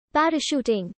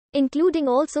Parachuting, including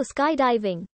also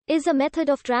skydiving, is a method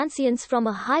of transience from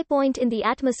a high point in the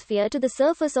atmosphere to the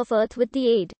surface of Earth with the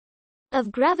aid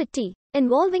of gravity,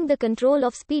 involving the control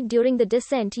of speed during the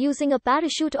descent using a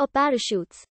parachute or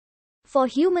parachutes. For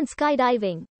human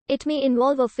skydiving, it may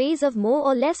involve a phase of more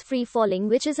or less free falling,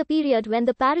 which is a period when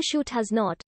the parachute has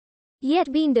not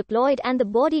yet been deployed and the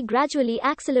body gradually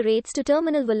accelerates to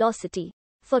terminal velocity.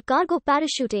 For cargo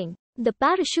parachuting, the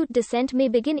parachute descent may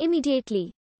begin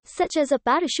immediately, such as a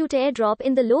parachute airdrop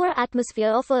in the lower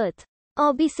atmosphere of Earth,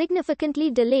 or be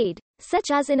significantly delayed,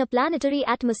 such as in a planetary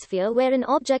atmosphere where an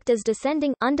object is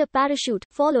descending under parachute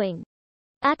following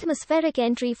atmospheric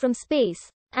entry from space,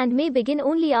 and may begin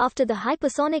only after the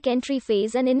hypersonic entry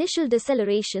phase and initial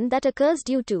deceleration that occurs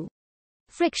due to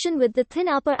friction with the thin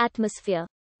upper atmosphere.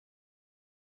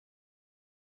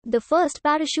 The first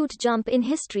parachute jump in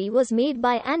history was made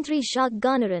by André-Jacques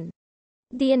Garnerin,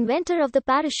 the inventor of the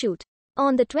parachute.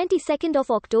 On the 22nd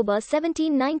of October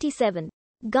 1797,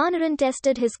 Garnerin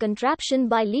tested his contraption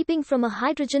by leaping from a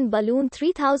hydrogen balloon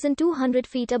 3,200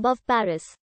 feet above Paris.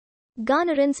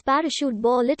 Garnerin's parachute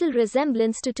bore little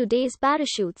resemblance to today's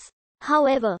parachutes.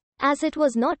 However, as it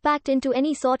was not packed into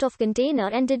any sort of container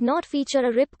and did not feature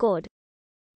a ripcord.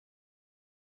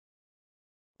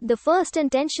 The first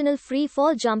intentional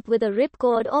free-fall jump with a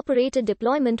ripcord-operated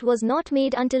deployment was not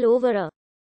made until over a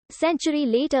century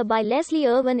later by Leslie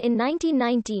Irwin in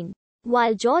 1919,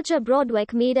 while Georgia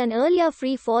Broadbeck made an earlier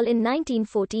free fall in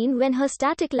 1914 when her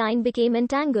static line became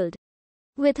entangled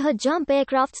with her jump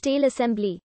aircraft's tail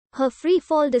assembly. Her free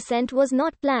fall descent was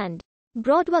not planned.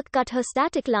 Broadbeck cut her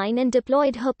static line and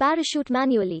deployed her parachute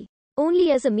manually, only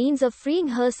as a means of freeing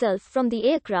herself from the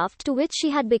aircraft to which she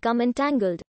had become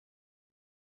entangled.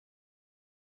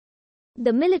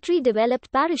 The military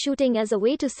developed parachuting as a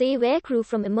way to save aircrew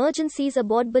from emergencies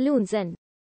aboard balloons and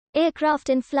aircraft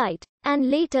in flight, and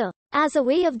later, as a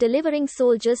way of delivering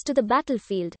soldiers to the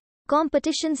battlefield.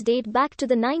 Competitions date back to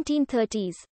the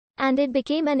 1930s, and it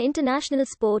became an international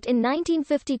sport in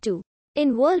 1952.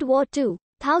 In World War II,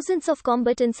 thousands of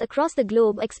combatants across the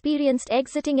globe experienced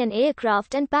exiting an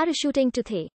aircraft and parachuting to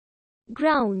the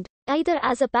ground, either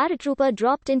as a paratrooper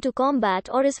dropped into combat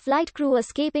or as flight crew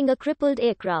escaping a crippled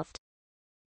aircraft.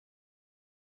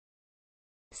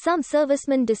 Some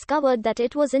servicemen discovered that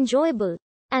it was enjoyable,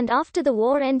 and after the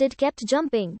war ended kept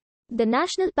jumping. The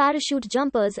National Parachute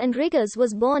Jumpers and Riggers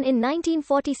was born in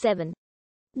 1947.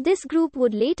 This group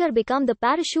would later become the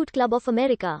Parachute Club of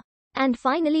America, and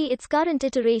finally its current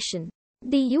iteration,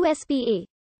 the USPA.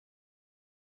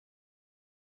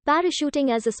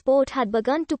 Parachuting as a sport had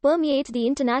begun to permeate the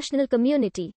international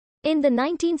community. In the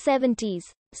 1970s,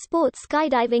 sports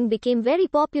skydiving became very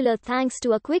popular thanks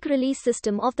to a quick-release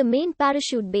system of the main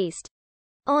parachute based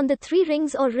on the three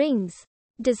rings or rings,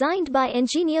 designed by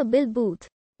engineer Bill Booth,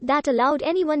 that allowed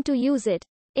anyone to use it.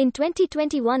 In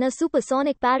 2021, a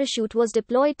supersonic parachute was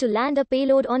deployed to land a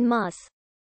payload on Mars.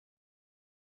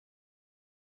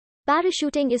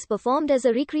 Parachuting is performed as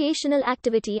a recreational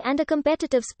activity and a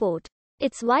competitive sport.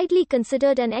 It's widely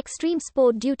considered an extreme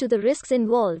sport due to the risks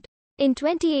involved. In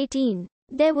 2018,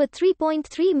 there were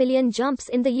 3.3 million jumps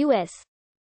in the US.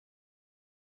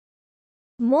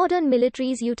 Modern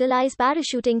militaries utilize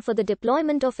parachuting for the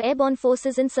deployment of airborne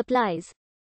forces and supplies.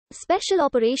 Special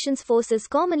operations forces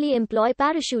commonly employ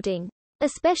parachuting,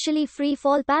 especially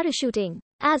free-fall parachuting,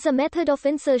 as a method of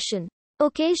insertion.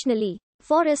 Occasionally,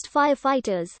 forest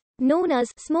firefighters, known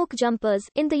as smoke jumpers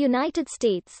in the United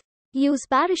States, use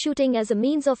parachuting as a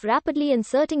means of rapidly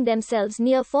inserting themselves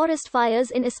near forest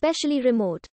fires in especially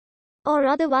remote or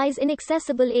otherwise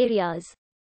inaccessible areas.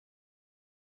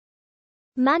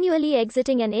 Manually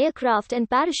exiting an aircraft and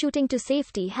parachuting to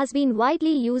safety has been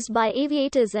widely used by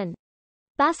aviators and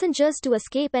passengers to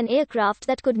escape an aircraft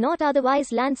that could not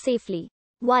otherwise land safely.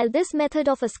 While this method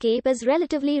of escape is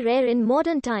relatively rare in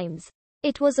modern times,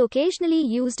 it was occasionally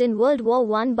used in World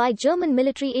War I by German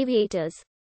military aviators,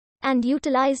 and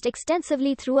utilized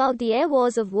extensively throughout the air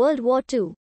wars of World War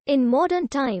II. In modern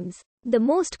times, the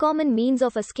most common means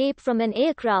of escape from an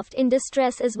aircraft in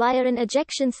distress is via an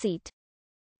ejection seat.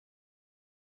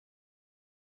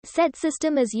 Said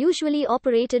system is usually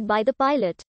operated by the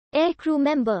pilot, aircrew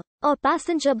member, or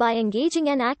passenger by engaging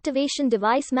an activation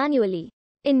device manually.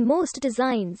 In most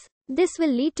designs, this will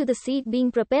lead to the seat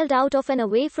being propelled out of and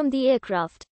away from the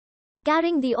aircraft,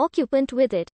 carrying the occupant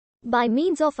with it, by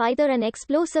means of either an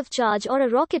explosive charge or a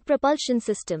rocket propulsion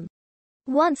system.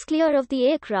 Once clear of the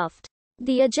aircraft,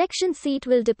 the ejection seat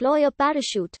will deploy a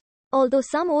parachute, although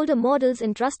some older models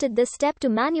entrusted this step to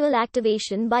manual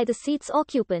activation by the seat's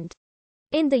occupant.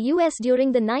 In the US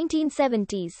during the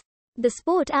 1970s, the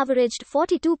sport averaged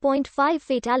 42.5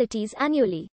 fatalities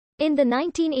annually. In the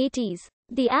 1980s,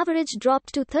 the average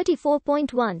dropped to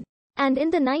 34.1. And in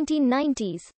the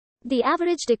 1990s, the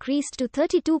average decreased to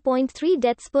 32.3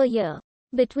 deaths per year.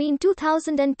 Between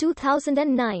 2000 and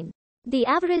 2009, the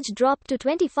average dropped to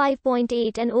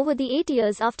 25.8, and over the 8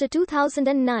 years after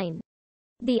 2009,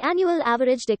 the annual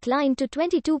average declined to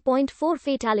 22.4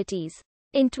 fatalities.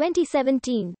 In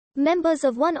 2017, members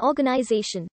of one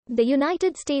organization, the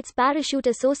United States Parachute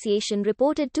Association,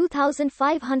 reported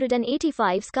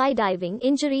 2,585 skydiving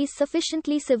injuries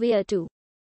sufficiently severe to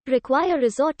require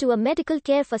resort to a medical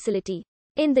care facility.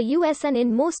 In the US and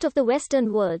in most of the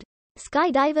Western world,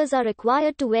 skydivers are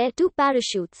required to wear 2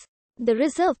 parachutes. The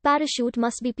reserve parachute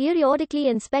must be periodically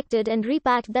inspected and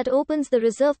repacked. That opens the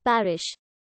reserve parachute